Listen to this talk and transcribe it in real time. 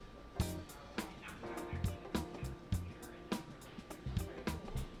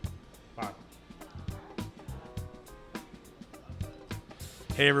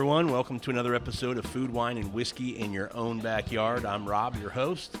Hey everyone, welcome to another episode of Food, Wine, and Whiskey in Your Own Backyard. I'm Rob, your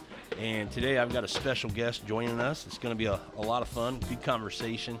host, and today I've got a special guest joining us. It's going to be a lot of fun, good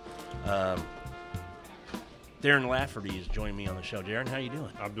conversation. Darren Lafferty is joining me on the show. Darren, how you doing?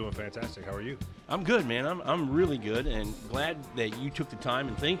 I'm doing fantastic. How are you? I'm good, man. I'm really good, and glad that you took the time,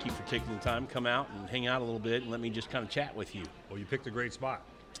 and thank you for taking the time to come out and hang out a little bit and let me just kind of chat with you. Well, you picked a great spot.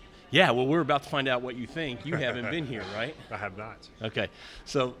 Yeah, well, we're about to find out what you think. You haven't been here, right? I have not. Okay,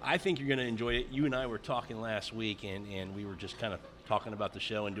 so I think you're going to enjoy it. You and I were talking last week, and we were just kind of talking about the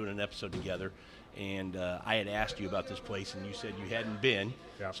show and doing an episode together. And I had asked you about this place, and you said you hadn't been.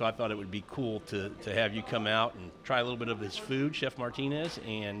 Yeah. So I thought it would be cool to have you come out and try a little bit of his food, Chef Martinez,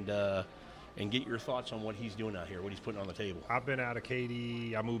 and get your thoughts on what he's doing out here, what he's putting on the table. I've been out of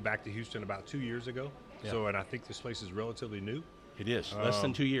Katy. I moved back to Houston about 2 years ago. Yeah. And I think this place is relatively new. It is, less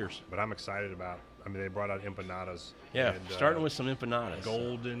than 2 years. But I'm excited about, they brought out empanadas. Yeah, and, starting with some empanadas.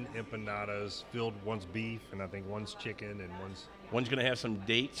 Golden empanadas, filled, one's beef, and I think one's chicken, and One's going to have some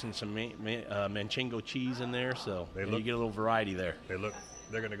dates and some Manchego cheese in there, so you get a little variety there.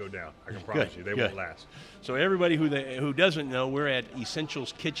 they're going to go down. I can promise you, they won't last. So everybody who doesn't know, we're at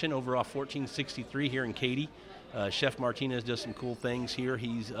Essentials Kitchen over off 1463 here in Katy. Chef Martinez does some cool things here.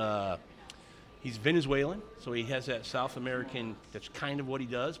 He's Venezuelan, so he has that South American, that's kind of what he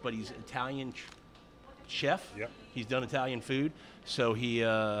does, but he's Italian chef. Yep. He's done Italian food, so he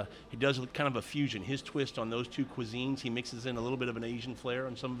does kind of a fusion. His twist on those two cuisines, he mixes in a little bit of an Asian flair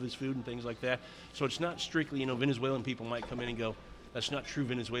on some of his food and things like that. So it's not strictly, Venezuelan people might come in and go, that's not true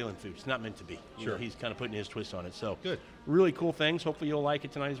Venezuelan food. It's not meant to be. Sure. He's kind of putting his twist on it. So Good. Really cool things. Hopefully you'll like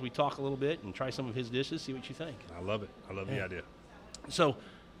it tonight as we talk a little bit and try some of his dishes, see what you think. I love it. I love the idea. So,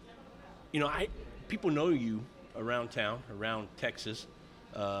 people know you around town, around Texas.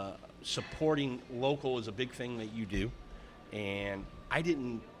 Supporting local is a big thing that you do, and I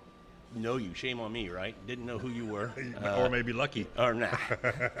didn't know you. Shame on me, right? Didn't know who you were. Or maybe lucky. Or nah.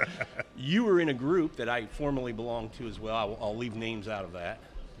 You were in a group that I formerly belonged to as well. I'll leave names out of that.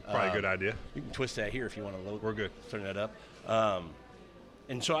 Probably a good idea. You can twist that here if you want to. We're good. Turn that up.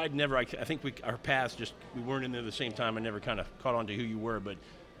 And so I think our paths we weren't in there at the same time. I never kind of caught on to who you were, but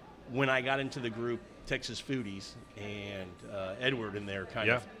when I got into the group, Texas Foodies, and Edward in there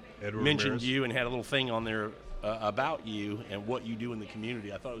Edward mentioned Ramirez. you and had a little thing on there about you and what you do in the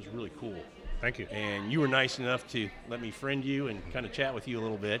community. I thought it was really cool. Thank you. And you were nice enough to let me friend you and kind of chat with you a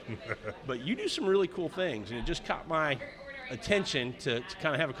little bit. But you do some really cool things, and it just caught my attention to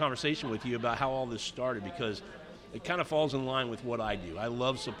kind of have a conversation with you about how all this started, because it kind of falls in line with what I do. I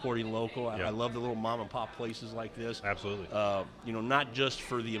love supporting local. I love the little mom and pop places like this. Absolutely. Not just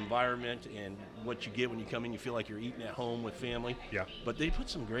for the environment and what you get when you come in, you feel like you're eating at home with family. Yeah. But they put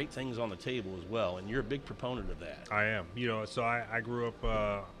some great things on the table as well, and you're a big proponent of that. I am. So I grew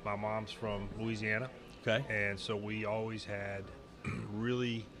up, my mom's from Louisiana. Okay. And so we always had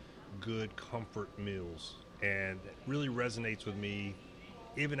really good comfort meals, and it really resonates with me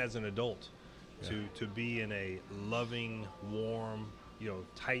even as an adult. To be in a loving, warm,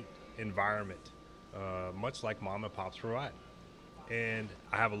 tight environment, much like mom and pops provide. And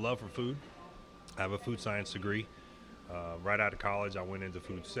I have a love for food. I have a food science degree. Right out of college, I went into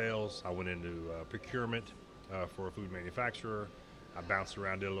food sales. I went into procurement for a food manufacturer. I bounced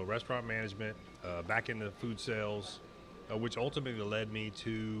around, did a little restaurant management, back into food sales, which ultimately led me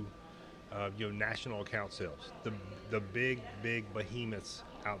to national account sales, the big behemoths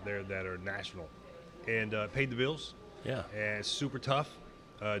out there that are national, and paid the bills. Yeah. And it's super tough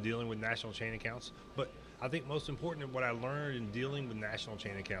dealing with national chain accounts. But I think most important, what I learned in dealing with national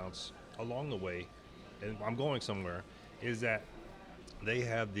chain accounts along the way, and I'm going somewhere, is that they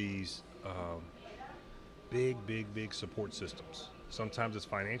have these big support systems. Sometimes it's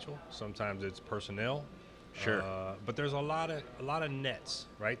financial, sometimes it's personnel. Sure. But there's a lot of nets,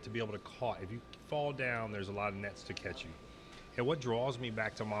 right, to be able to caught. If you fall down, there's a lot of nets to catch you. And what draws me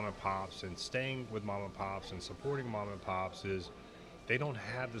back to mom and pops and staying with mom and pops and supporting mom and pops is they don't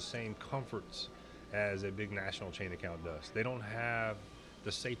have the same comforts as a big national chain account does. They don't have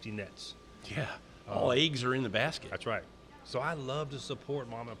the safety nets. Yeah. All eggs are in the basket. That's right. So I love to support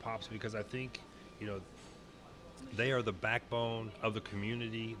mom and pops because I think, they are the backbone of the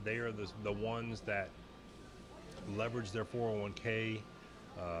community. They are the ones that leverage their 401k,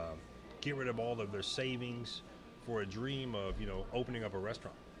 get rid of all of their savings for a dream of, opening up a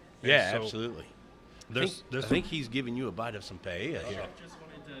restaurant. Yeah, absolutely. I think he's giving you a bite of some paella here. I just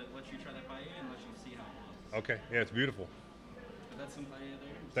wanted to let you try that paella and let you see how it was. Okay, yeah, it's beautiful. But that's some paella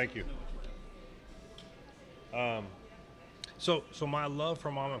there. Thank you. So my love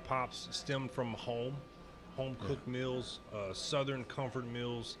for mom and pops stemmed from home. home cooked meals, Southern comfort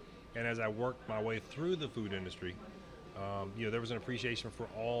meals. And as I worked my way through the food industry, there was an appreciation for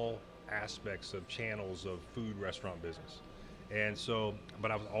all aspects of channels of food restaurant business. And so, but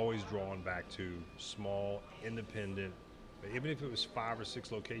I was always drawn back to small, independent, even if it was 5 or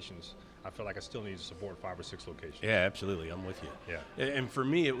 6 locations, I feel like I still need to support 5 or 6 locations. Yeah, absolutely. I'm with you. Yeah. And for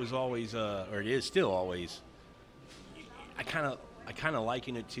me, it was always, or it is still always, I kind of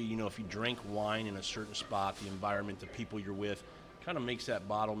liken it to, if you drink wine in a certain spot, the environment, the people you're with, kind of makes that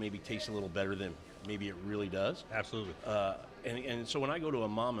bottle maybe taste a little better than maybe it really does. Absolutely. And so when I go to a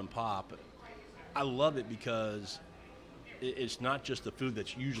mom and pop, I love it because it's not just the food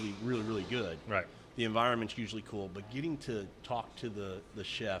that's usually really, really good. Right. The environment's usually cool, but getting to talk to the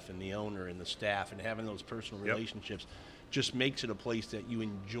chef and the owner and the staff and having those personal relationships just makes it a place that you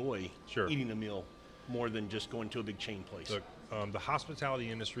enjoy eating a meal more than just going to a big chain place. Look, the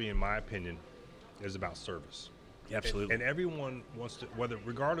hospitality industry, in my opinion, is about service. Absolutely. And everyone wants to,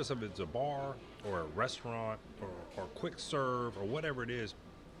 regardless of it's a bar or a restaurant or quick serve or whatever it is,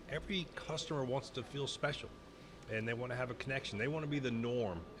 every customer wants to feel special. And they want to have a connection. They want to be the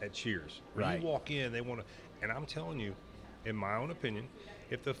norm at Cheers. When you walk in, they want to, and I'm telling you, in my own opinion,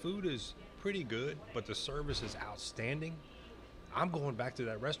 if the food is pretty good, but the service is outstanding, I'm going back to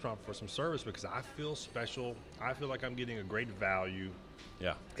that restaurant for some service because I feel special. I feel like I'm getting a great value.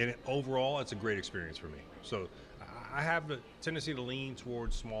 Yeah. And overall, it's a great experience for me. So I have a tendency to lean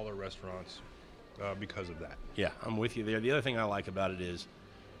towards smaller restaurants because of that. Yeah, I'm with you there. The other thing I like about it is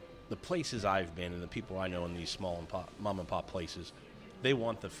the places I've been and the people I know in these small and mom and pop places, they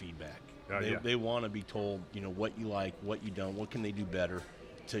want the feedback. They want to be told, what you like, what you don't, what can they do better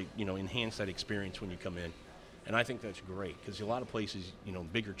to, enhance that experience when you come in. And I think that's great because a lot of places,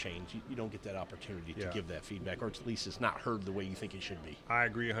 bigger chains, you don't get that opportunity to give that feedback, or at least it's not heard the way you think it should be. I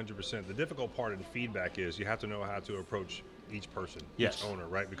agree 100%. The difficult part of the feedback is you have to know how to approach each person, each owner,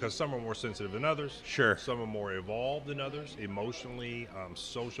 right? Because some are more sensitive than others. Sure. Some are more evolved than others, emotionally,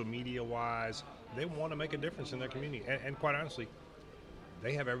 social media-wise. They want to make a difference in their community. And quite honestly,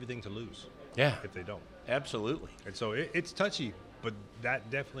 they have everything to lose if they don't. Absolutely. And so it's touchy, but that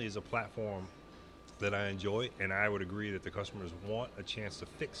definitely is a platform that I enjoy, and I would agree that the customers want a chance to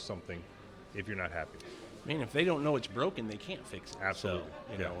fix something if you're not happy. Man, if they don't know it's broken, they can't fix it. Absolutely.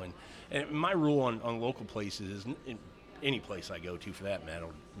 So, and my rule on local places is, in any place I go to for that matter,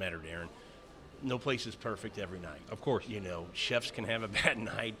 Darren, no place is perfect every night. Of course. Chefs can have a bad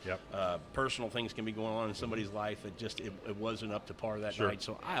night. Yep. Personal things can be going on in somebody's life that just it wasn't up to par that night.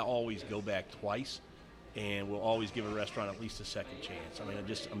 So I always go back twice, and we'll always give a restaurant at least a second chance. I mean,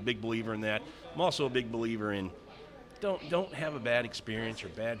 I'm a big believer in that. I'm also a big believer in don't have a bad experience or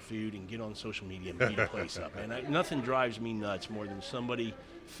bad food and get on social media and beat a place up. And nothing drives me nuts more than somebody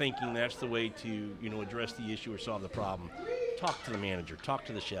thinking that's the way to address the issue or solve the problem. Talk to the manager, talk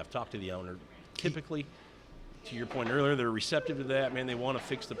to the chef, talk to the owner. Typically, to your point earlier, they're receptive to that. Man, they want to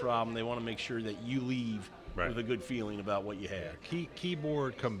fix the problem. They want to make sure that you leave with a good feeling about what you had.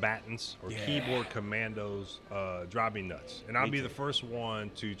 Keyboard combatants or keyboard commandos drive me nuts. And I'll be the first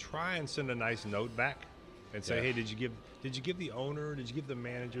one to try and send a nice note back and say, hey, did you give the owner, did you give the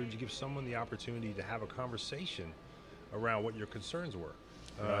manager, did you give someone the opportunity to have a conversation around what your concerns were?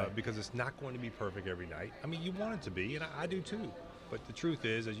 Because it's not going to be perfect every night. I mean, you want it to be, and I do too. But the truth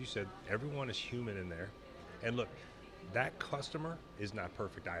is, as you said, everyone is human in there. And look, that customer is not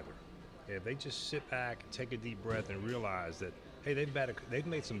perfect either. If they just sit back, take a deep breath, and realize that, hey, they've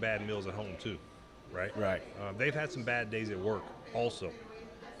made some bad meals at home too, right? Right. They've had some bad days at work also.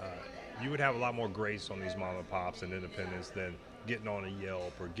 You would have a lot more grace on these mom and pops and independents than getting on a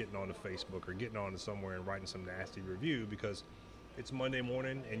Yelp or getting on to Facebook or getting on to somewhere and writing some nasty review because it's Monday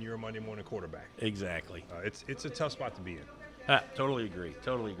morning and you're a Monday morning quarterback. Exactly. It's a tough spot to be in. Totally agree.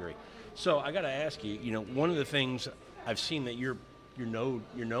 So I got to ask you, one of the things I've seen that you're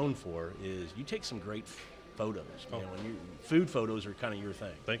known for is you take some great photos. Food photos are kind of your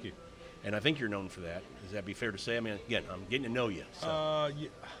thing. Thank you. And I think you're known for that. Does that be fair to say? I mean, again, I'm getting to know you. So.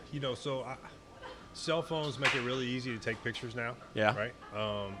 Cell phones make it really easy to take pictures now. Yeah. Right.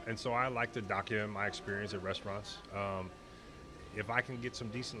 And so I like to document my experience at restaurants. If I can get some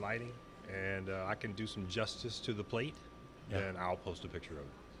decent lighting and I can do some justice to the plate, then I'll post a picture of it.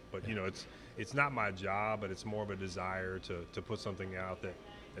 But it's not my job, but it's more of a desire to put something out that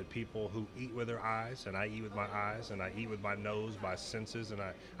people who eat with their eyes, and I eat with my eyes, and I eat with my nose, my senses, and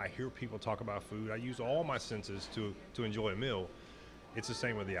I hear people talk about food. I use all my senses to enjoy a meal. It's the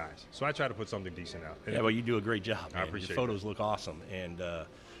same with the eyes. So I try to put something decent out. Well, you do a great job, man. I appreciate Your photos look awesome. And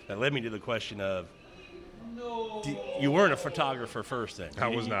that led me to the question of, You weren't a photographer first then. I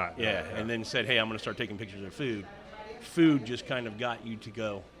was not, no. Yeah, and then said, hey, I'm going to start taking pictures of food. Food just kind of got you to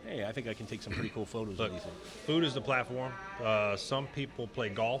go, hey, I think I can take some pretty cool photos Look, of these things. food is the platform. Some people play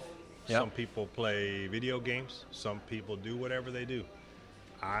golf. Yep. Some people play video games. Some people do whatever they do.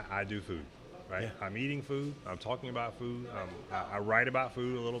 I do food, right? Yeah. I'm eating food. I'm talking about food. I write about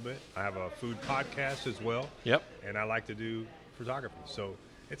food a little bit. I have a food podcast as well. Yep. And I like to do photography. So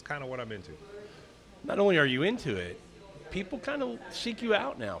it's kind of what I'm into. Not only are you into it, people kind of seek you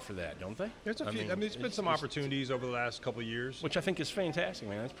out now for that, don't they? There's a few. There's been some opportunities over the last couple of years. Which I think is fantastic,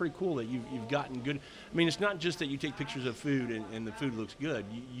 man. That's pretty cool that you've gotten good. I mean, it's not just that you take pictures of food and the food looks good.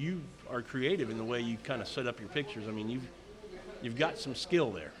 You are creative in the way you kind of set up your pictures. I mean, you've got some skill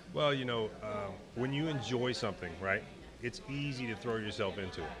there. Well, when you enjoy something, right, it's easy to throw yourself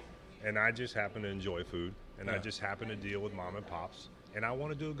into it. And I just happen to enjoy food, and I Yeah. just happen to deal with mom and pops, and I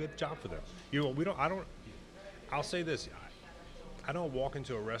want to do a good job for them. I'll say this. I don't walk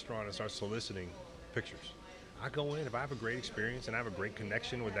into a restaurant and start soliciting pictures. I go in, if I have a great experience and I have a great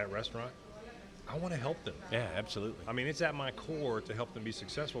connection with that restaurant, I want to help them. Yeah, absolutely. I mean, it's at my core to help them be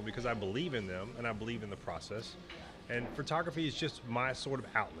successful because I believe in them and I believe in the process. And photography is just my sort of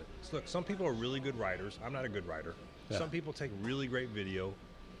outlet. So look, some people are really good writers. I'm not a good writer. Yeah. Some people take really great video.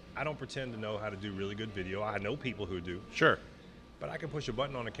 I don't pretend to know how to do really good video. I know people who do. Sure. But I can push a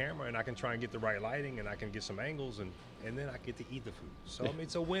button on a camera and I can try and get the right lighting and I can get some angles and then I get to eat the food. So I mean,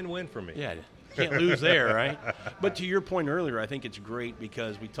 it's a win-win for me. Yeah, can't lose there, right? But to your point earlier, I think it's great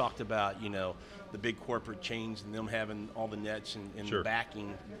because we talked about, the big corporate chains and them having all the nets and Sure. the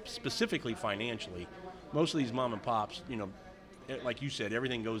backing, specifically financially. Most of these mom and pops, like you said,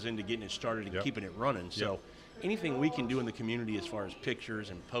 everything goes into getting it started and Yep. keeping it running. So anything we can do in the community as far as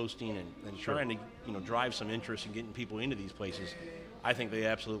pictures and posting and Sure. trying to, drive some interest in getting people into these places, I think they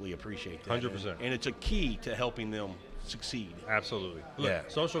absolutely appreciate that. 100%. And it's a key to helping them succeed. Absolutely. Look, Yeah.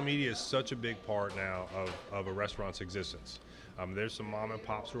 social media is such a big part now of a restaurant's existence. There's some mom and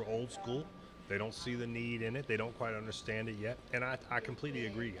pops who are old school. They don't see the need in it. They don't quite understand it yet. And I completely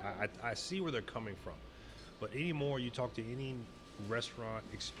agree. I see where they're coming from. But anymore, you talk to any restaurant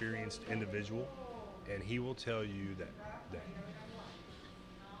experienced individual, and he will tell you that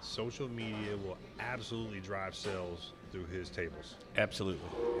social media will absolutely drive sales through his tables. Absolutely.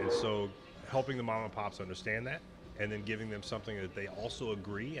 And so helping the mom and pops understand that and then giving them something that they also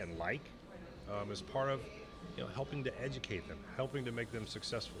agree and like is part of helping to educate them, helping to make them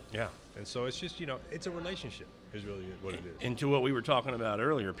successful. Yeah. And so it's just, it's a relationship is really what it is. And to what we were talking about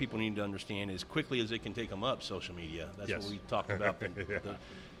earlier, people need to understand as quickly as it can take them up social media. That's Yes. what we talked about.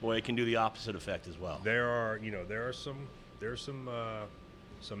 Boy, it can do the opposite effect as well. There are some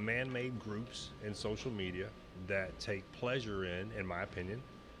man-made groups in social media that take pleasure in my opinion,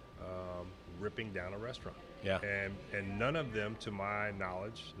 ripping down a restaurant. Yeah. And none of them, to my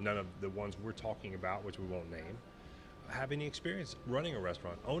knowledge, none of the ones we're talking about, which we won't name, have any experience running a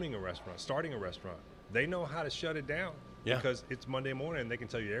restaurant, owning a restaurant, starting a restaurant. They know how to shut it down because it's Monday morning and they can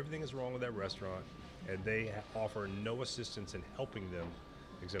tell you everything is wrong with that restaurant and they offer no assistance in helping them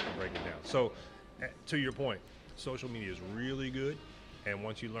except for breaking it down. So to your point, social media is really good, and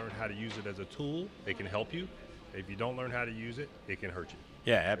once you learn how to use it as a tool, it can help you. If you don't learn how to use it, it can hurt you.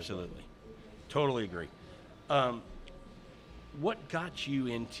 Yeah, absolutely. Totally agree. What got you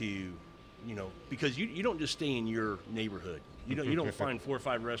into, because you don't just stay in your neighborhood. You don't find 4 or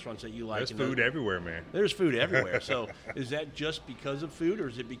 5 restaurants that you like. There's and food everywhere, man. There's food everywhere. So is that just because of food, or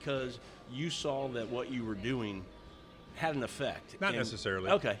is it because you saw that what you were doing had an effect? Not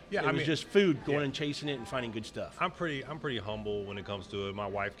necessarily. Okay. Yeah, it was just food, going and chasing it and finding good stuff. I'm pretty humble when it comes to it. My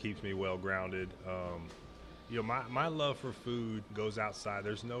wife keeps me well grounded. My love for food goes outside.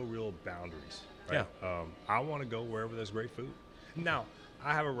 There's no real boundaries. Right? Yeah. I want to go wherever there's great food. Now,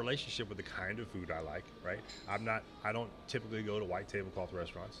 I have a relationship with the kind of food I like, right? I don't typically go to white tablecloth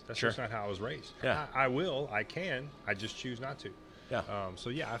restaurants. That's Sure. just not how I was raised. Yeah. I can, I just choose not to. Yeah.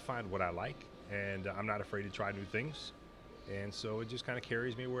 I find what I like, and I'm not afraid to try new things. And so it just kind of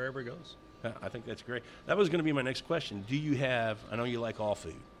carries me wherever it goes. Yeah, I think that's great. That was going to be my next question. Do you have, I know you like all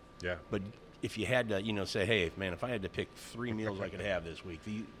food, Yeah. but if you had to, say, hey, man, if I had to pick 3 meals I could have this week,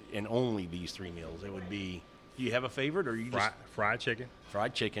 and only these 3 meals, it would be, do you have a favorite, or you just Fried chicken,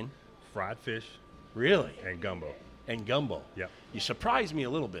 fried chicken? fried fish, Really? and gumbo. And gumbo? Yep. You surprised me a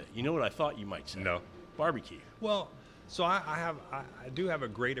little bit. You know what I thought you might say? No. Barbecue. Well, so I do have a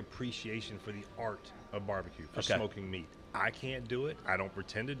great appreciation for the art of barbecue, for Okay. smoking meat. I can't do it. I don't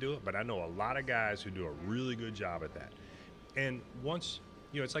pretend to do it, but I know a lot of guys who do a really good job at that. And once,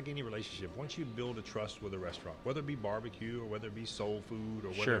 it's like any relationship. Once you build a trust with a restaurant, whether it be barbecue or whether it be soul food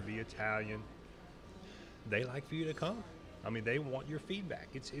or whether Sure. it be Italian, they like for you to come. I mean, they want your feedback.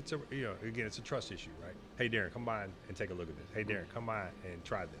 It's a, you know, again, it's a trust issue, right? Hey, Darren, come by and take a look at this. Hey, Darren, come by and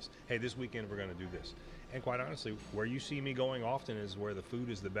try this. Hey, this weekend we're going to do this. And quite honestly, where you see me going often is where the food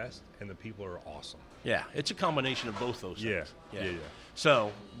is the best and the people are awesome. Yeah, it's a combination of both those Yeah, things. yeah.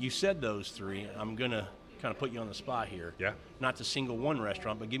 So you said those three. I'm going to kind of put you on the spot here. Yeah. Not to single one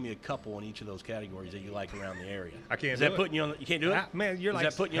restaurant, but give me a couple in each of those categories that you like around the area. I can't Is do that it. putting you on? You can't do it. Man, you're Is like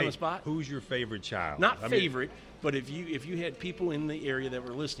that putting you on hey, the spot? Who's your favorite child? Not I mean, favorite, but if you had people in the area that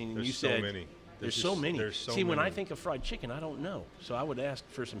were listening and There's you so said many. There's There's so just- many. there's so See, when I many. think of fried chicken, I don't know, so I would ask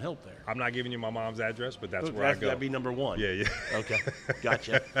for some help there. I'm not giving you my mom's address, but that's where I go. That'd be number one. Yeah, yeah. Okay,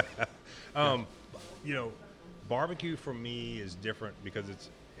 gotcha. You know, barbecue for me is different because it's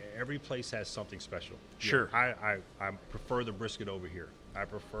every place has something special. Sure. I prefer the brisket over here. I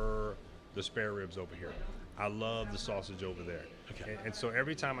prefer the spare ribs over here. I love the sausage over there. Okay. And so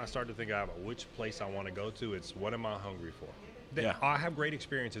every time I start to think about which place I want to go to, it's what am I hungry for? Yeah. I have great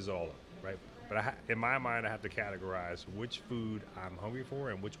experiences at all of them, right? But in my mind, I have to categorize which food I'm hungry for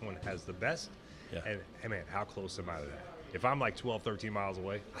and which one has the best. Yeah. And, hey, man, how close am I to that? If I'm like 12, 13 miles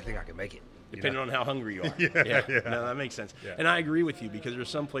away, I think I can make it. you Depending know? on how hungry you are. Yeah. No, that makes sense. Yeah. And I agree with you because there's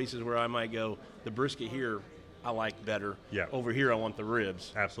some places where I might go, the brisket here I like better. Yeah. Over here I want the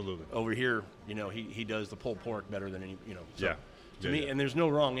ribs. Absolutely. Over here, you know, he does the pulled pork better than any, you know. So Yeah. To Yeah, me, yeah. and there's no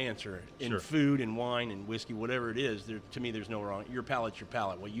wrong answer in Sure. food and wine and whiskey, whatever it is. To me, there's no wrong. Your palate's your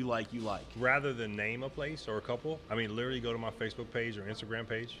palate. What you like, you like. Rather than name a place or a couple, I mean, literally go to my Facebook page or Instagram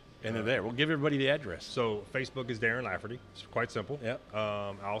page. And they're there. We'll give everybody the address. So Facebook is Darren Lafferty. It's quite simple. Yep.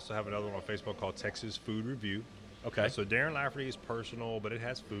 I also have another one on Facebook called Texas Food Review. Okay. So Darren Lafferty is personal, but it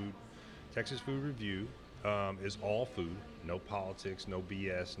has food. Texas Food Review is all food, no politics, no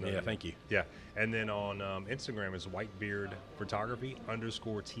BS. No, Yeah, thank you. Yeah. And then on Instagram is Whitebeard Photography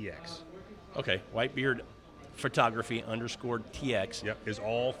 _TX. Okay. Whitebeard Photography _TX. Yep. Is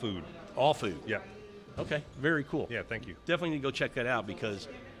all food. All food. Yep. Okay. Very cool. Yeah. Thank you. Definitely need to go check that out because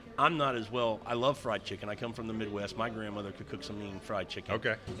I'm not as well. I love fried chicken. I come from the Midwest. My grandmother could cook some mean fried chicken.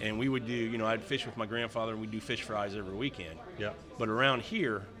 Okay. And we would do, you know, I'd fish with my grandfather and we'd do fish fries every weekend. Yep. But around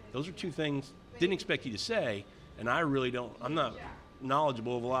here, those are two things didn't expect you to say, and I really don't. I'm not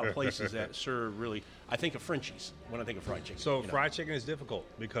knowledgeable of a lot of places that serve really. I think of Frenchies when I think of fried chicken. So you know. fried chicken is difficult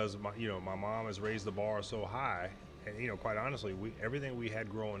because my mom has raised the bar so high, and quite honestly, everything we had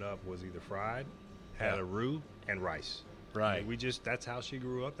growing up was either fried, had Yeah. a roux, and rice. Right. I mean, that's how she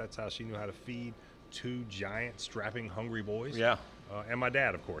grew up. That's how she knew how to feed two giant, strapping, hungry boys. Yeah. And my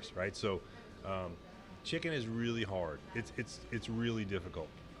dad, of course, right? So, chicken is really hard. It's really difficult.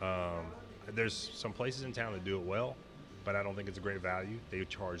 There's some places in town that do it well, but I don't think it's a great value. They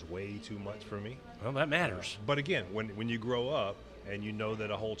charge way too much for me. Well, that matters. But again, when you grow up and you know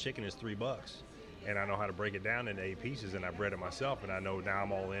that a whole chicken is $3, and I know how to break it down into 8 pieces, and I bread it myself, and I know now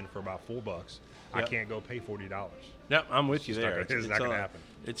I'm all in for about $4, I Yep. can't go pay $40. Yeah, I'm with you It's not there. gonna- it's not gonna happen.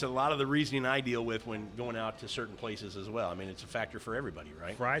 It's a lot of the reasoning I deal with when going out to certain places as well. I mean, it's a factor for everybody,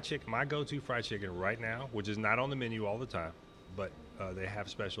 right? Fried chicken, my go-to fried chicken right now, which is not on the menu all the time, but they have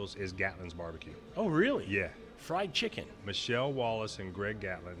specials, is Gatlin's Barbecue. Oh, really? Yeah. Fried chicken. Michelle Wallace and Greg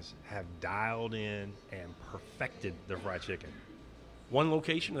Gatlins have dialed in and perfected the fried chicken. One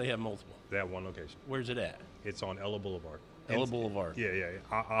location, or they have multiple? They have one location. Where's it at? It's on Ella Boulevard. Ella Boulevard. Yeah, yeah.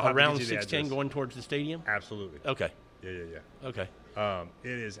 I'll have to Around get you the 610 address. going towards the stadium? Absolutely. Okay. Yeah. Okay. It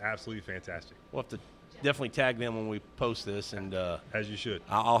is absolutely fantastic, We'll have to definitely tag them when we post this, and as you should.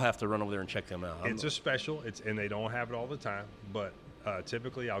 I'll have to run over there and check them out. It's a special. And they don't have it all the time, but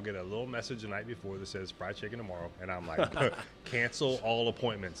typically I'll get a little message the night before that says fried chicken tomorrow, and I'm like, cancel all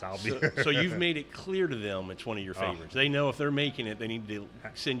appointments. I'll be. So you've made it clear to them it's one of your favorites. They know if they're making it, they need to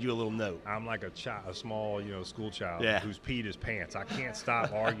send you a little note. I'm like a small, school child Yeah. who's peed his pants. I can't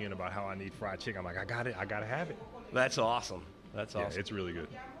stop arguing about how I need fried chicken. I'm like, I got it. I gotta have it. That's awesome. That's Yeah, awesome. it's really good.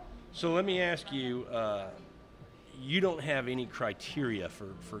 So let me ask you, you don't have any criteria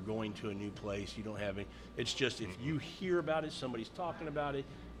for going to a new place. You don't have any. It's just if you hear about it, somebody's talking about it,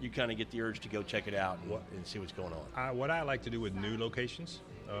 you kind of get the urge to go check it out and see what's going on. What I like to do with new locations,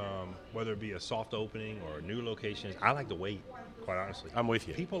 whether it be a soft opening or new locations, I like to wait, quite honestly. I'm with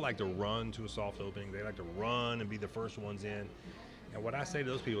you. People like to run to a soft opening. They like to run and be the first ones in. And what I say to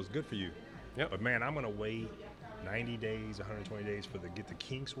those people is good for you. Yep. But man, I'm going to wait 90 days, 120 days get the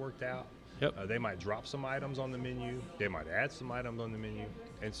kinks worked out. Yep. They might drop some items on the menu. They might add some items on the menu.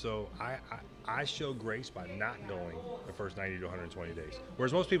 And so I show grace by not going the first 90 to 120 days.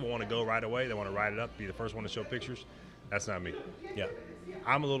 Whereas most people want to go right away. They want to write it up, be the first one to show pictures. That's not me. Yeah.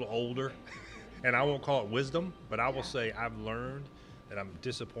 I'm a little older, and I won't call it wisdom, but I will say I've learned and I'm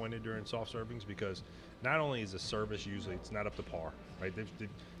disappointed during soft servings because not only is the service usually it's not up to par, right? You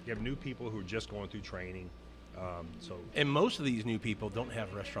have new people who are just going through training. And most of these new people don't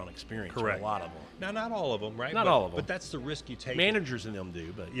have restaurant experience. Correct. A lot of them. Now, not all of them, right? Not all of them. But that's the risk you take. Managers in them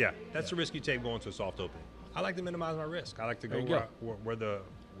do, but Yeah, that's the risk you take going to a soft opening. I like to minimize my risk. I like to There go you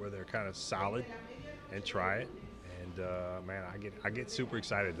where they're kind of solid and try it. And man, I get super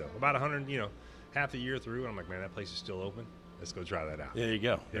excited though. About 100, half a year through, I'm like, man, that place is still open. Let's go try that out. there you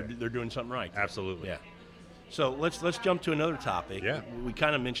go. Yeah. They're doing something right. Absolutely. Yeah. So let's jump to another topic. Yeah. We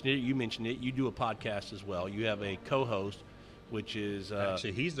kind of mentioned it. You mentioned it. You do a podcast as well. You have a co-host, which is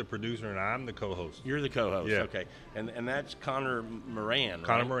Actually, he's the producer and I'm the co-host. you're the co-host. Yeah. Okay. And that's Connor Moran.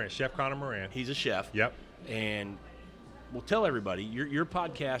 Connor right? Moran, Chef Connor Moran. He's a chef. Yep. And well, tell everybody your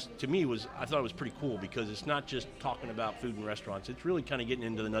podcast to me I thought it was pretty cool because it's not just talking about food and restaurants. It's really kind of getting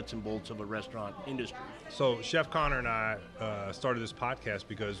into the nuts and bolts of a restaurant industry. So Chef Connor and I started this podcast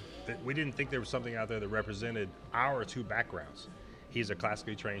because we didn't think there was something out there that represented our two backgrounds. He's a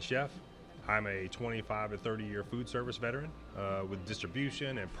classically trained chef. I'm a 25 to 30 year food service veteran with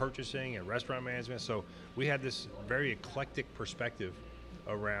distribution and purchasing and restaurant management. So we had this very eclectic perspective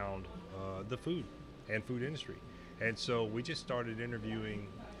around the food and food industry. And so we just started interviewing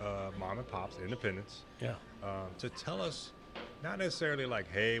mom and pops, independents, Yeah. to tell us, not necessarily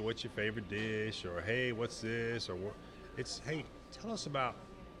like, hey, what's your favorite dish, or hey, what's this, or what. It's, hey, tell us about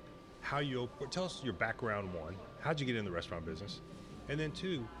tell us your background, one, how'd you get in the restaurant business? And then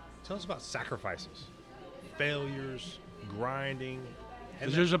two, tell us about sacrifices, failures, grinding.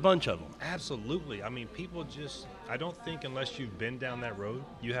 Because there's a bunch of them. Absolutely. I mean, people I don't think unless you've been down that road,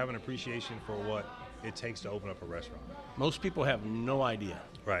 you have an appreciation for what it takes to open up a restaurant. Most people have no idea.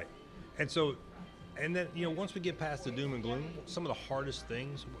 Right. And then, once we get past the doom and gloom, some of the hardest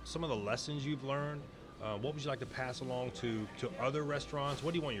things, some of the lessons you've learned, what would you like to pass along to other restaurants?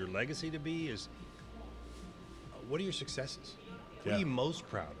 What do you want your legacy to be? What are your successes? What Yeah. are you most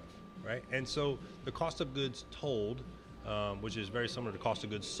proud of? Right. And so the cost of goods told, which is very similar to cost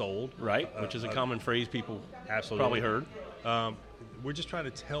of goods sold. Right, which is a common phrase people Absolutely. probably heard. We're just trying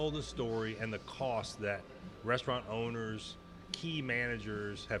to tell the story and the cost that restaurant owners, key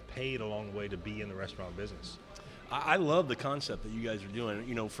managers have paid along the way to be in the restaurant business. I love the concept that you guys are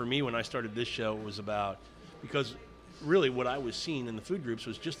doing. For me, when I started this show, it was about, because really what I was seeing in the food groups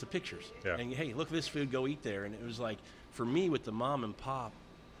was just the pictures. Yeah. And hey, look at this food, go eat there. And it was like, for me, with the mom and pop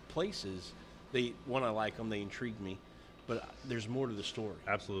places, I like them, they intrigued me. But there's more to the story.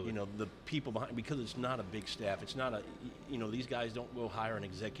 Absolutely. The people behind, because it's not a big staff. It's not these guys don't go hire an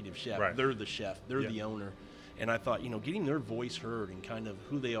executive chef. Right. They're the chef. They're Yeah. the owner. And I thought, getting their voice heard and kind of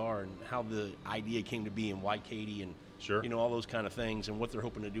who they are and how the idea came to be and why Katie and, Sure. all those kind of things and what they're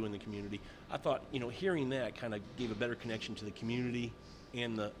hoping to do in the community. I thought, hearing that kind of gave a better connection to the community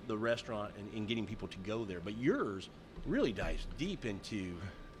and the restaurant and getting people to go there. But yours really dives deep into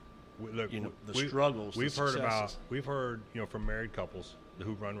Look, the struggles, We've the heard successes. from married couples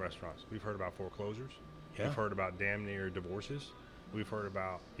who run restaurants. We've heard about foreclosures. Yeah. We've heard about damn near divorces. We've heard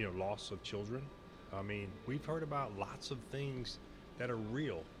about loss of children. I mean, we've heard about lots of things that are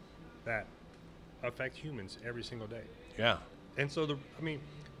real that affect humans every single day. Yeah. And so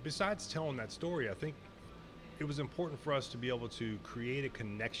besides telling that story, I think it was important for us to be able to create a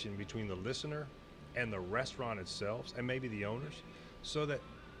connection between the listener and the restaurant itself and maybe the owners, so that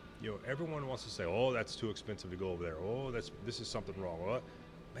everyone wants to say, oh, that's too expensive to go over there. Oh, this is something wrong. Well,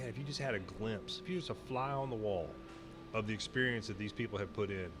 man, if you just had a glimpse, if you just a fly on the wall of the experience that these people have put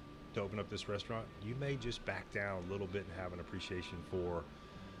in to open up this restaurant, you may just back down a little bit and have an appreciation for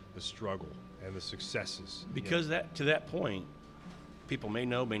the struggle and the successes. Because to that point, people may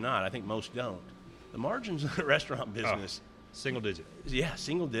know, may not. I think most don't. The margins of the restaurant business, Single digit. yeah,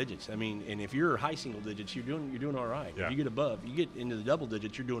 single digits. I mean, and if you're high single digits, you're doing all right. Yeah. If you get into the double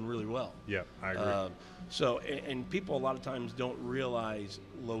digits, you're doing really well. Yeah, I agree. And people a lot of times don't realize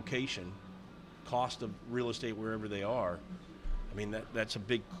location, cost of real estate wherever they are. I mean, that's a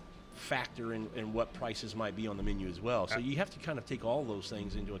big factor in what prices might be on the menu as well. So you have to kind of take all those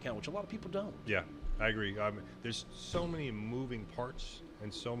things into account, which a lot of people don't. Yeah, I agree. There's so many moving parts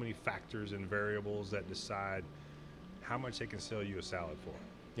and so many factors and variables that decide how much they can sell you a salad for.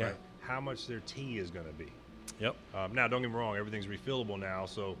 Yeah. Right? How much their tea is going to be. Yep. Now, don't get me wrong, everything's refillable now,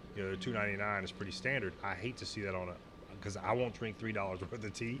 so the $2.99 is pretty standard. I hate to see that because I won't drink $3 worth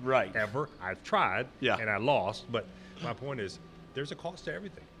of tea. Right. Ever. I've tried. Yeah. And I lost. But my point is, there's a cost to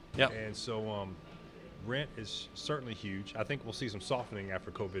everything. Yeah. And so rent is certainly huge. I think we'll see some softening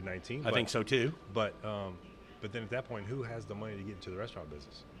after COVID-19. I think so too. But then at that point, who has the money to get into the restaurant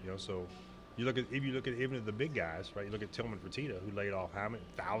business? So You look at even at the big guys, right? You look at Tillman Fertitta, who laid off how many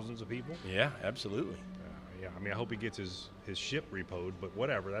thousands of people. Yeah, absolutely. Yeah, I mean, I hope he gets his ship repoed, but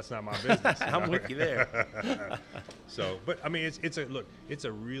whatever. That's not my business. I'm with you there. So, but I mean, it's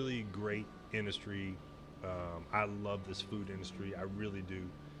a really great industry. I love this food industry. I really do.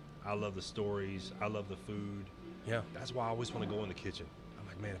 I love the stories. I love the food. Yeah. That's why I always want to go in the kitchen. I'm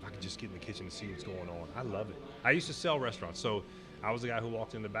like, man, if I could just get in the kitchen and see what's going on. I love it. I used to sell restaurants, so I was the guy who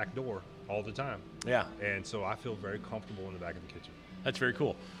walked in the back door all the time. Yeah. And so I feel very comfortable in the back of the kitchen. That's very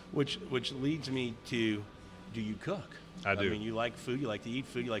cool. Which leads me to, do you cook? I do. I mean, you like food, you like to eat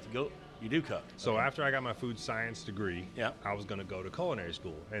food, you like to go, you do cook. So after I got my food science degree, Yeah. I was going to go to culinary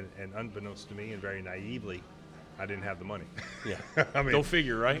school. And unbeknownst to me and very naively, I didn't have the money. Yeah. I mean, Go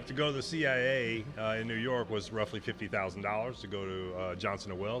figure, right? to go to the CIA in New York was roughly $50,000. To go to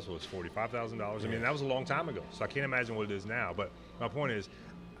Johnson & Wells was $45,000. I mean, that was a long time ago. So I can't imagine what it is now. But my point is,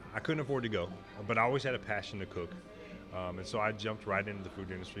 I couldn't afford to go. But I always had a passion to cook. And so I jumped right into the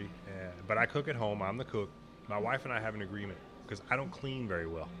food industry. But I cook at home. I'm the cook. My wife and I have an agreement because I don't clean very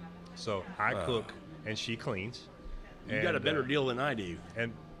well. So I cook and she cleans. You got a better deal than I do.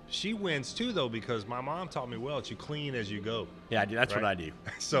 And she wins too, though, because my mom taught me well that you clean as you go. Yeah, that's right? what I do.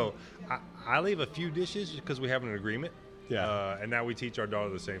 So I leave a few dishes because we have an agreement. Yeah. And now we teach our daughter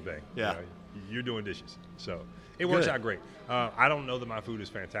the same thing. Yeah. You know, you're doing dishes. So it works Good. out great. I don't know that my food is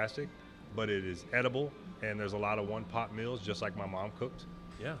fantastic, but it is edible. And there's a lot of one-pot meals, just like my mom cooked.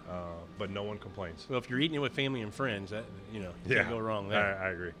 Yeah. But no one complains. Well, if you're eating it with family and friends, that, you Yeah. can't go wrong there. I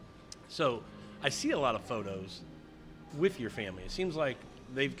agree. So I see a lot of photos with your family. It seems like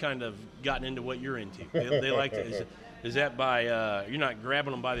they've kind of gotten into what you're into. They like to. Is that by you're not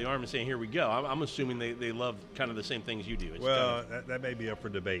grabbing them by the arm and saying, "Here we go"? I'm assuming they love kind of the same things you do. It's Well, that may be up for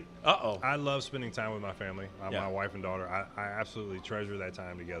debate. Uh-oh. I love spending time with my family, Yeah. my wife and daughter. I absolutely treasure that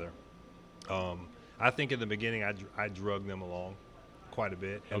time together. I think in the beginning I drug them along quite a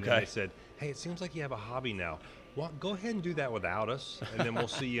bit. And then Okay. they said, hey, it seems like you have a hobby now. Well, go ahead and do that without us, and then we'll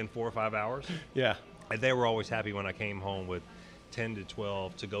see you in 4 or 5 hours. Yeah. And they were always happy when I came home with 10 to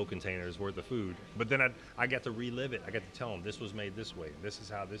 12 to-go containers worth of food. But then I got to relive it. I got to tell them this was made this way. This is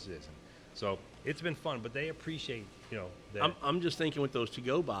how this is. And so it's been fun, but they appreciate, that. I'm just thinking with those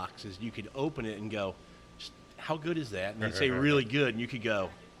to-go boxes, you could open it and go, how good is that? And they'd say really good, and you could go,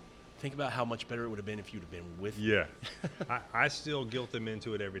 think about how much better it would have been if you'd have been with me. Yeah. I still guilt them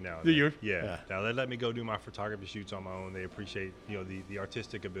into it every now and Do then. you? Yeah. Yeah. Now they let me go do my photography shoots on my own. They appreciate, the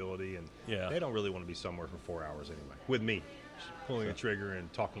artistic ability, and Yeah. they don't really want to be somewhere for 4 hours anyway. With me, pulling a trigger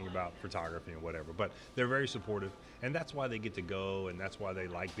and talking about photography and whatever. But they're very supportive, and that's why they get to go, and that's why they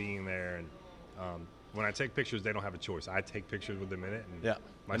like being there. And when I take pictures, they don't have a choice. I take pictures with them in it. And Yeah.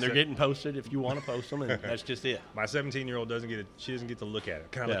 my And they're se- getting posted if you want to post them, and that's just it. My 17-year-old doesn't get to look at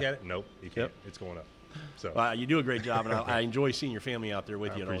it. Can I look Yeah. at it? Nope, you can't. Yep. It's going up. So You do a great job, and I enjoy seeing your family out there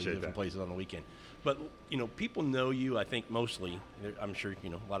with I you in all the appreciate different that. places on the weekend. But, people know you, I think, mostly. I'm sure, a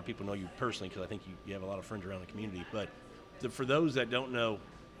lot of people know you personally because I think you have a lot of friends around the community. But for those that don't know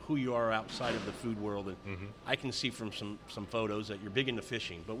who you are outside of the food world, and Mm-hmm. I can see from some photos that you're big into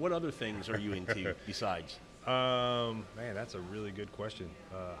fishing. But what other things are you into besides? man, that's a really good question.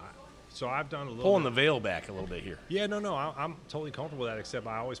 So I've done a little Pulling bit- the veil back a little bit here. Yeah, no, I'm totally comfortable with that, except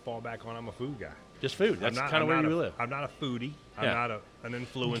I always fall back on I'm a food guy. Just food. That's I'm not- kind of I'm where not you a- live. I'm not a foodie. I'm Yeah. not an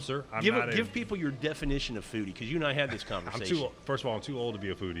influencer. I'm Give, not give people your definition of foodie, because you and I had this I'm conversation. first of all, I'm too old to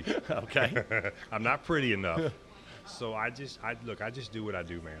be a foodie. Okay. I'm not pretty enough. So I just do what I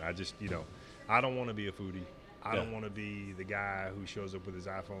do, man. I don't want to be a foodie. I don't want to be the guy who shows up with his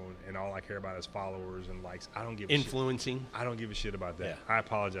iPhone and all I care about is followers and likes. I don't give a shit. Influencing. I don't give a shit about that. Yeah. I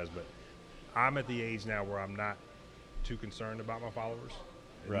apologize, but I'm at the age now where I'm not too concerned about my followers.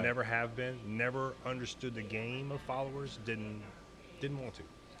 Right. Never have been. Never understood the game of followers. Didn't want to.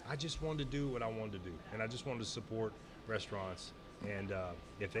 I just wanted to do what I wanted to do, and I just wanted to support restaurants. And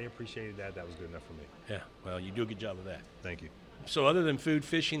if they appreciated that, that was good enough for me. Yeah. Well, you do a good job of that. Thank you. So other than food,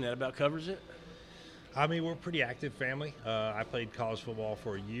 fishing, that about covers it? I mean, we're a pretty active family. I played college football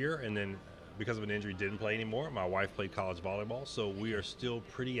for a year, and then because of an injury, didn't play anymore. My wife played college volleyball, so we are still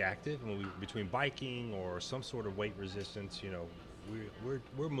pretty active. And between biking or some sort of weight resistance,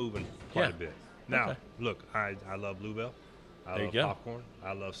 we're moving quite Yeah. a bit. Now, Okay. look, I love Bluebell. I There you love go. popcorn.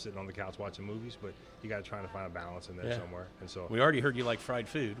 I love sitting on the couch watching movies, but you got to try to find a balance in there Yeah. somewhere. And so, We already heard you like fried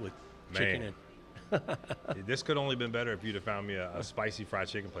food with chicken Man. and this could only been better if you'd have found me a spicy fried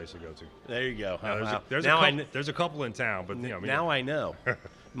chicken place to go to. there you go. Now, Wow. there's Now a couple in town, but now I know.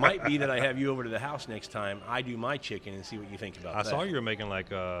 Might be that I have you over to the house next time. I do my chicken and see what you think about I that. saw you were making like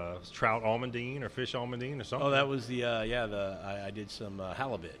trout almondine or fish almondine or something. Oh, that was the I did some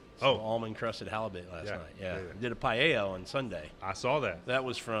halibut. Some almond crusted halibut last night. Yeah. Did a paella on Sunday. I saw that. That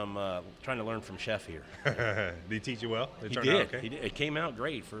was from trying to learn from Chef here. Did he teach you well? He did. He did. It came out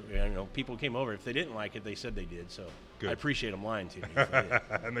great. For people came over. If they didn't like it, they said they did. So Good. I appreciate them lying to me. If they did.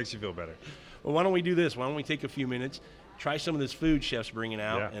 That makes you feel better. Well, why don't we do this? Why don't we take a few minutes, try some of this food Chef's bringing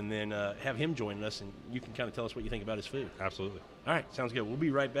out, Yeah. and then have him join us, and you can kind of tell us what you think about his food. Absolutely. All right, sounds good. We'll be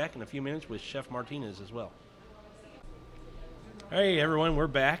right back in a few minutes with Chef Martinez as well. Hey, everyone, we're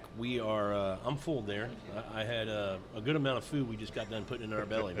back. We are, I'm full there. I had a good amount of food we just got done putting in our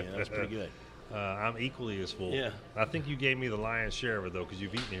belly, man. That was pretty good. I'm equally as full. Yeah. I think you gave me the lion's share of it, though, because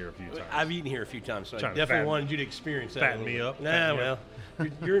you've eaten here a few times. I've eaten here a few times, so I Trying to definitely fatten- wanted you to experience that. fatten a me little up, bit. Nah, fatten me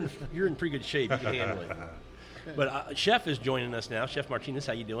well, you're in pretty good shape. You can handle it. But Chef is joining us now. Chef Martinez,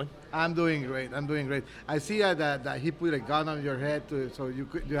 how you doing? I'm doing great. I see that he put a gun on your head, so you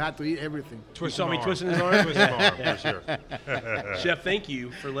had to eat everything. Twist You saw an me arm. twisting his arm? Twist an arm, for sure. Chef, thank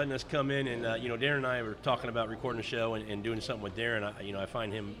you for letting us come in. And Darren and I were talking about recording a show and doing something with Darren. I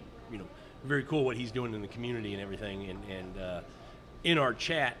find him, very cool what he's doing in the community and everything. And in our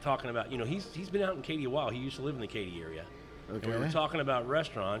chat, talking about, he's been out in Katy a while. He used to live in the Katy area. Okay. And we were talking about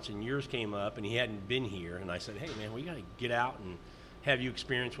restaurants, and yours came up, and he hadn't been here. And I said, hey, man, we got to get out and have you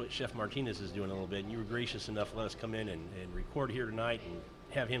experience what Chef Martinez is doing a little bit. And you were gracious enough to let us come in and record here tonight and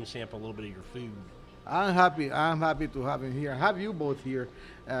have him sample a little bit of your food. I'm happy to have him here. Have you both here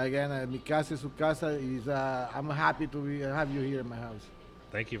again? Mi casa, su casa. I'm happy to have you here in my house.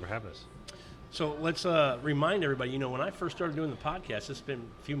 Thank you for having us. So let's remind everybody, when I first started doing the podcast, it's been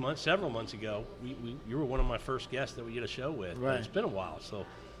several months ago, you were one of my first guests that we did a show with. But Right. it's been a while. So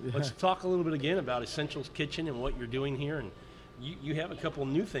let's talk a little bit again about Essentials Kitchen and what you're doing here. And you have a couple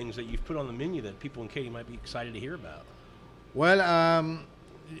new things that you've put on the menu that people in Katy might be excited to hear about. Well,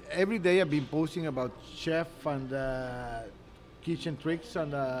 every day I've been posting about chef and kitchen tricks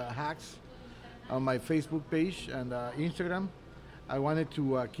and hacks on my Facebook page and Instagram. I wanted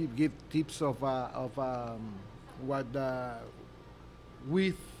to give tips of what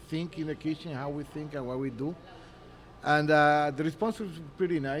we think in the kitchen, how we think, and what we do. And the response was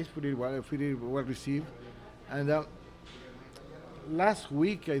pretty nice, pretty well received. And last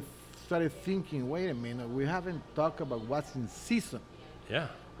week I started thinking, wait a minute, we haven't talked about what's in season. Yeah.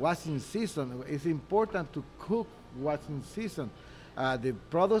 What's in season? It's important to cook what's in season. The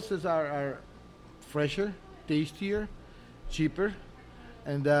products are fresher, tastier, cheaper,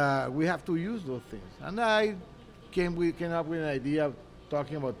 and we have to use those things. And I came up with an idea of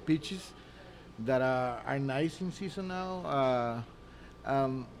talking about peaches that are nice in season now.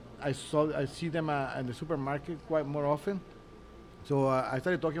 I see them in the supermarket quite more often. So I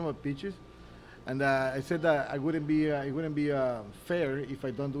started talking about peaches, and I said that it wouldn't be fair if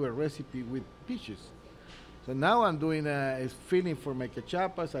I don't do a recipe with peaches. So now I'm doing a filling for my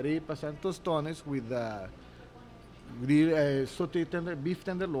cachapas, arepas, and tostones with sauteed beef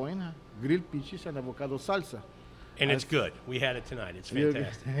tenderloin, grilled peaches, and avocado salsa. And it's good. We had it tonight. It's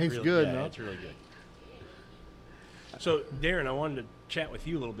fantastic. It's good, yeah, no? It's really good. So, Darren, I wanted to chat with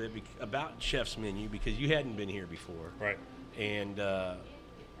you a little bit about Chef's Menu because you hadn't been here before. Right. And,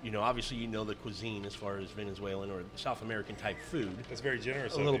 obviously you know the cuisine as far as Venezuelan or South American type food. That's very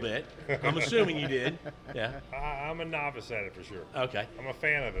generous. A of little you. bit. I'm assuming you did. Yeah. I'm a novice at it for sure. Okay. I'm a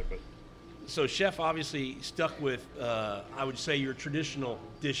fan of it, but So Chef obviously stuck with, I would say, your traditional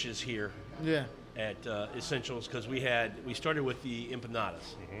dishes here Yeah. at Essentials because we started with the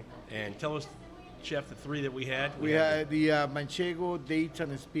empanadas. And tell us, Chef, the three that we had. We had the manchego, dates,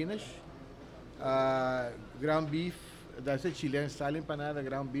 and spinach, ground beef. That's a Chilean style empanada,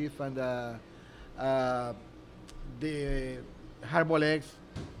 ground beef, and the hard-boiled eggs,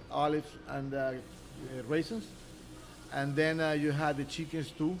 olives, and raisins. And then you had the chicken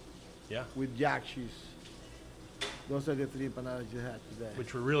stew Yeah. with jack cheese. Those are the three empanadas you had today.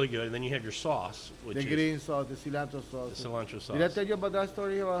 Which were really good. And then you have your sauce, which The is green sauce, the cilantro sauce. the cilantro sauce. Did I tell you about that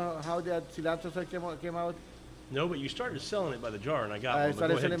story about how that cilantro sauce came out? No, but you started selling it by the jar, and I got I one. But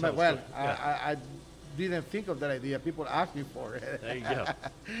started go ahead selling and my, tell well, us what- yeah. I didn't think of that idea. People asked me for it. There you go.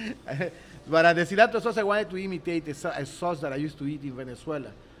 But the cilantro sauce, I wanted to imitate a sauce that I used to eat in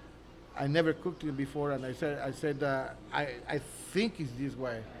Venezuela. I never cooked it before, and I said, I think it's this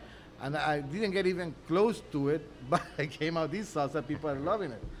way. And I didn't get even close to it, but it came out this sauce that people are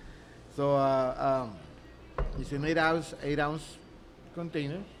loving it. So it's an 8-ounce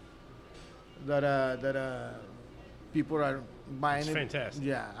container that people are buying. It's it. fantastic.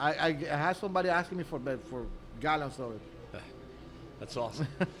 Yeah, I had somebody asking me for gallons of it. That's awesome.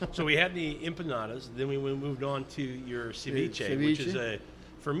 So we had the empanadas, then we moved on to your ceviche, which is ceviche.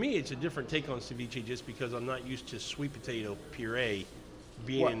 for me, it's a different take on ceviche just because I'm not used to sweet potato puree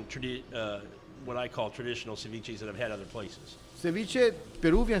being What? in what I call traditional ceviches that I've had other places. Ceviche,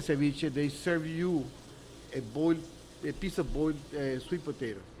 Peruvian ceviche, they serve you a piece of boiled sweet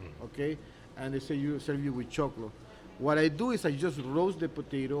potato, okay? And they serve you with chocolate. What I do is I just roast the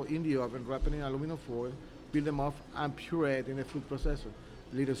potato in the oven, wrap it in aluminum foil, peel them off, and puree it in a food processor.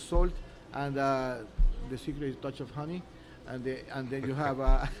 Little salt, and the secret is a touch of honey, and then you have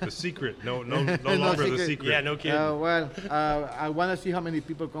The secret, no longer the secret. secret. Yeah, no kidding. I want to see how many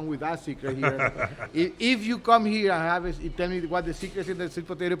people come with that secret here. If you come here and have it, tell me what the secret is in the sweet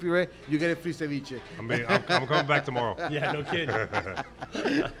potato puree, you get a free ceviche. I'm coming back tomorrow. Yeah, no kidding.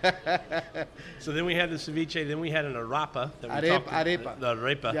 So then we had the ceviche, then we had an arapa. That we Arepa, talked- arepa. The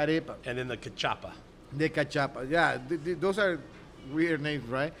arepa. The arepa. And then the cachapa. The cachapa, yeah, those are weird names,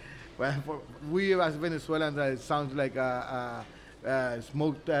 right? Well, we as Venezuelans, it sounds like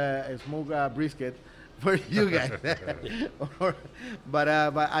smoked brisket for you guys. but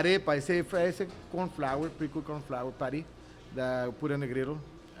arepa it's a corn flour, pre-cooked corn flour patty that we put in the griddle.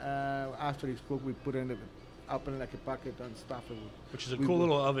 After it's cooked, we put it in the open like a pocket and stuff it. Which is a cool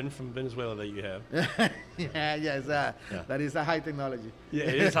little oven from Venezuela that you have. Yes, that is a high technology. Yeah,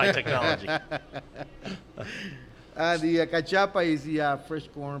 it is high technology. The cachapa is the fresh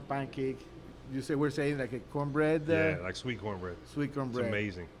corn pancake. We're saying like a cornbread. Yeah, like sweet cornbread. Sweet cornbread. It's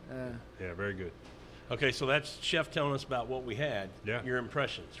amazing. Uh, Yeah, very good. Okay, so that's Chef telling us about what we had. Yeah. Your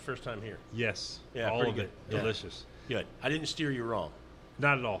impressions, first time here. Yes. Yeah, all pretty of good. it. Yeah. Delicious. Good. I didn't steer you wrong.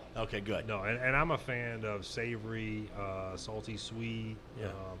 Not at all. Okay, good. No, and I'm a fan of savory, salty, sweet, Yeah.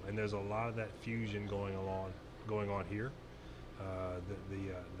 And there's a lot of that fusion going on here.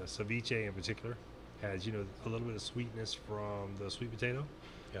 The ceviche in particular has a little bit of sweetness from the sweet potato,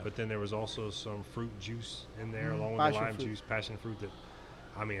 Yeah. but then there was also some fruit juice in there along with Passion the lime fruit. juice, passion fruit.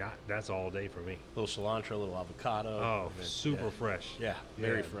 That's all day for me. A little cilantro, a little avocado. Oh, and- super yeah. fresh. Yeah,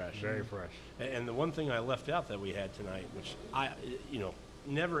 very fresh. Very fresh. And the one thing I left out that we had tonight, which I,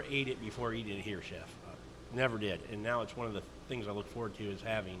 never ate it before eating it here, Chef. Never did. And now it's one of the things I look forward to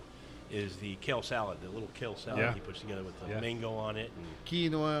is the kale salad, the little kale salad Yeah. he puts together with the Yeah. mango on it and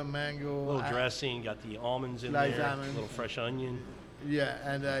quinoa, mango. a little dressing, got the almonds in sliced there, a almond. little fresh onion. Yeah,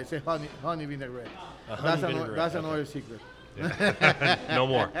 and it's a honey vinaigrette. Honey vinaigrette, That's okay. another secret. No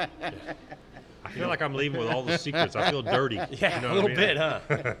more. I feel like I'm leaving with all the secrets. I feel dirty. Yeah, You know a what I little mean? bit, huh?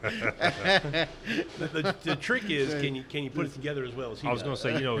 the trick is, can you put it together as well as he I was does?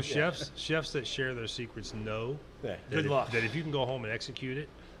 going to say, chefs that share their secrets know Yeah, that good if, luck. that if you can go home and execute it,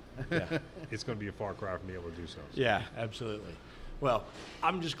 Yeah. it's going to be a far cry from being able to do so. Yeah, absolutely. Well,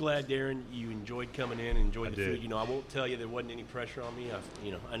 I'm just glad, Darren, you enjoyed coming in and enjoyed I the did. food. I won't tell you there wasn't any pressure on me.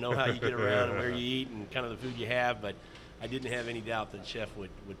 I know how you get around and where you eat and kind of the food you have, but I didn't have any doubt that Chef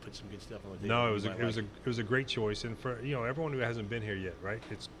would put some good stuff on the table. No, You it was might it was like a great choice, and for everyone who hasn't been here yet, right?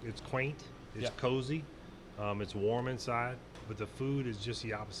 It's quaint, it's Yeah. cozy, it's warm inside, but the food is just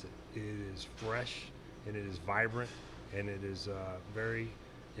the opposite. It is fresh, and it is vibrant, and it is very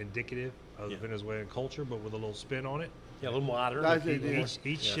indicative of Yeah. Venezuelan culture, but with a little spin on it. Yeah, a little modern. That's like it, you-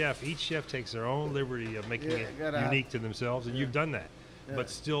 yeah. Each chef takes their own liberty of making Yeah, it gotta have- unique to themselves, and you've done that, Yeah. but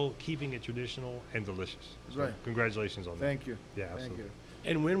still keeping it traditional and delicious. So Right. congratulations on that. Thank you. Yeah, Thank absolutely. you.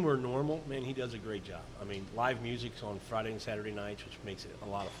 And when we're normal, man, he does a great job. I mean, live music's on Friday and Saturday nights, which makes it a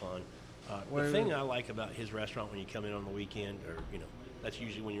lot of fun. The Where- thing I like about his restaurant when you come in on the weekend, or that's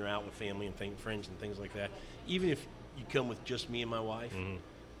usually when you're out with family and friends and things like that. Even if you come with just me and my wife,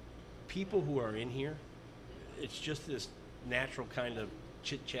 people who are in here, it's just this natural kind of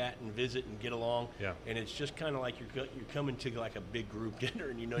chit chat and visit and get along. Yeah. And it's just kind of like you're coming to like a big group dinner,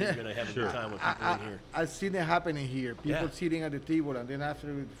 and you're going to have a Sure. good time with people in here. I've seen it happening here. People Yeah. sitting at the table, and then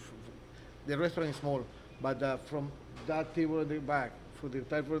after the restaurant is small, but from that table in the back, for the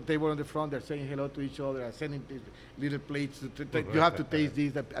table on the front, they're saying hello to each other, and sending little plates. You have to taste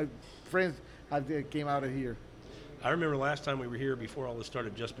these. Friends came out of here. I remember last time we were here before all this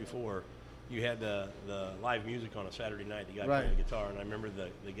started, just before, you had the live music on a Saturday night, the guy Right. playing the guitar, and I remember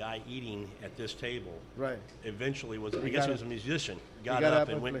the guy eating at this table Right. eventually I He guess got he was a up. musician, got got up up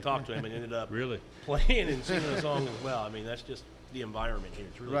and and went and played. talked to him and ended up Really? playing and singing a song as well. I mean, that's just the environment here.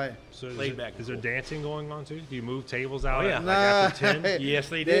 It's really Right. So laid back. is and there cool. dancing going on too? Do you move tables out? yeah. Like after 10? Yes,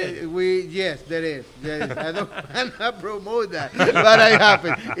 they did. Yes, there is. There is. I don't I'm not promote that, but it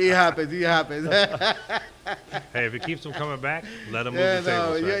happens. It happens. It happens. Hey, if it keeps them coming back, let them move Yeah, the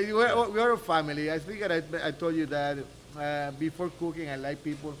tables. right? we're a family. I think I told you that before cooking. I like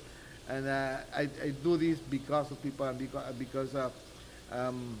people, and I do this because of people and because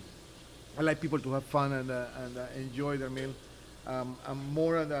I like people to have fun and enjoy their meal. I'm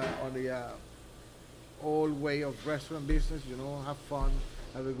more on the old way of restaurant business. Have fun,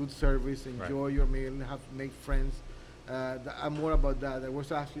 have a good service, enjoy your meal, make friends. I'm more about that. I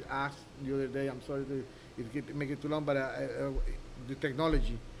was actually asked the other day. I'm sorry to make it too long, but the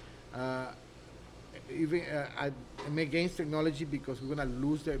technology. I'm against technology because we're gonna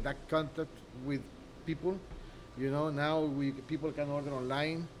lose that contact with people. Now people can order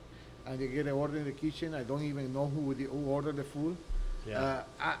online, and they get an order in the kitchen. I don't even know who ordered the food. Yeah.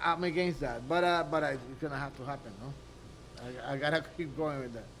 I'm against that, but it's gonna have to happen, no? I gotta keep going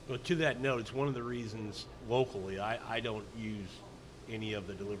with that. Well, to that note, it's one of the reasons locally I don't use any of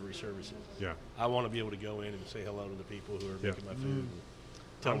the delivery services. Yeah. I want to be able to go in and say hello to the people who are making my food and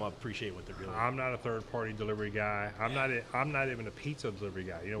tell them I appreciate what they're doing. I'm not a third-party delivery guy. I'm not even a pizza delivery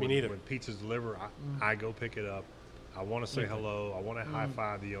guy. Me neither. When pizzas deliver, I go pick it up. I want to say hello. I want to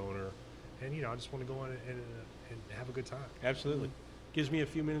high-five the owner, and I just want to go in and have a good time. Absolutely. Gives me a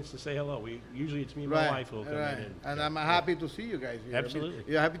few minutes to say hello. Usually it's me and my wife who will come in. And I'm happy to see you guys here. Absolutely.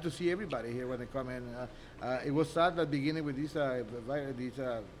 You're happy to see everybody here when they come in. It was sad at the beginning with this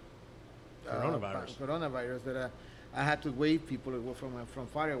coronavirus that I had to wave people from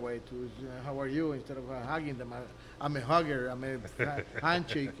far away to how are you instead of hugging them. I'm a hugger. I'm a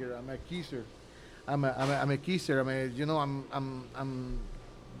handshaker. I'm a kisser. I'm a kisser. I'm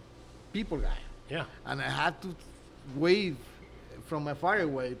people guy. Yeah. And I had to wave from far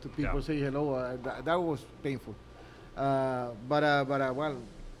away to people, say hello. That was painful. But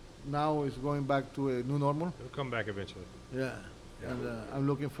now it's going back to a new normal. It'll come back eventually. Yeah. And I'm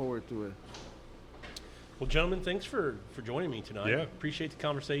looking forward to it. Well, gentlemen, thanks for joining me tonight. Yeah. Appreciate the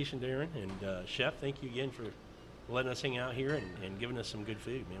conversation, Darren. And Chef, thank you again for letting us hang out here and giving us some good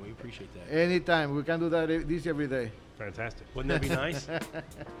food, man. We appreciate that. Anytime. We can do this every day. Fantastic. Wouldn't that be nice?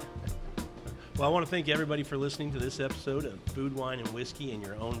 Well, I want to thank everybody for listening to this episode of Food, Wine, and Whiskey in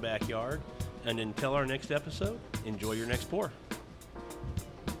Your Own Backyard. And until our next episode, enjoy your next pour.